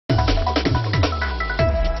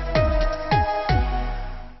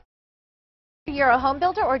you're a home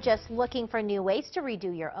builder or just looking for new ways to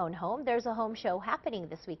redo your own home, there's a home show happening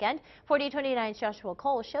this weekend. 4029's Joshua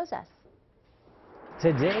Cole shows us.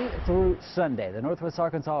 Today through Sunday, the Northwest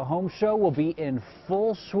Arkansas Home Show will be in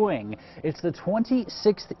full swing. It's the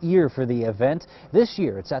 26th year for the event. This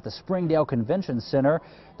year it's at the Springdale Convention Center.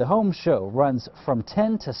 The Home Show runs from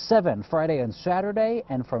 10 to 7 Friday and Saturday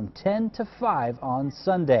and from 10 to 5 on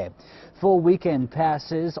Sunday. Full weekend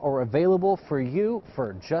passes are available for you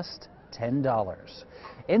for just $10.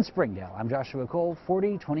 In Springdale, I'm Joshua Cole,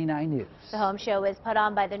 4029 News. The Home Show is put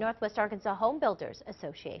on by the Northwest Arkansas Home Builders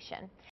Association.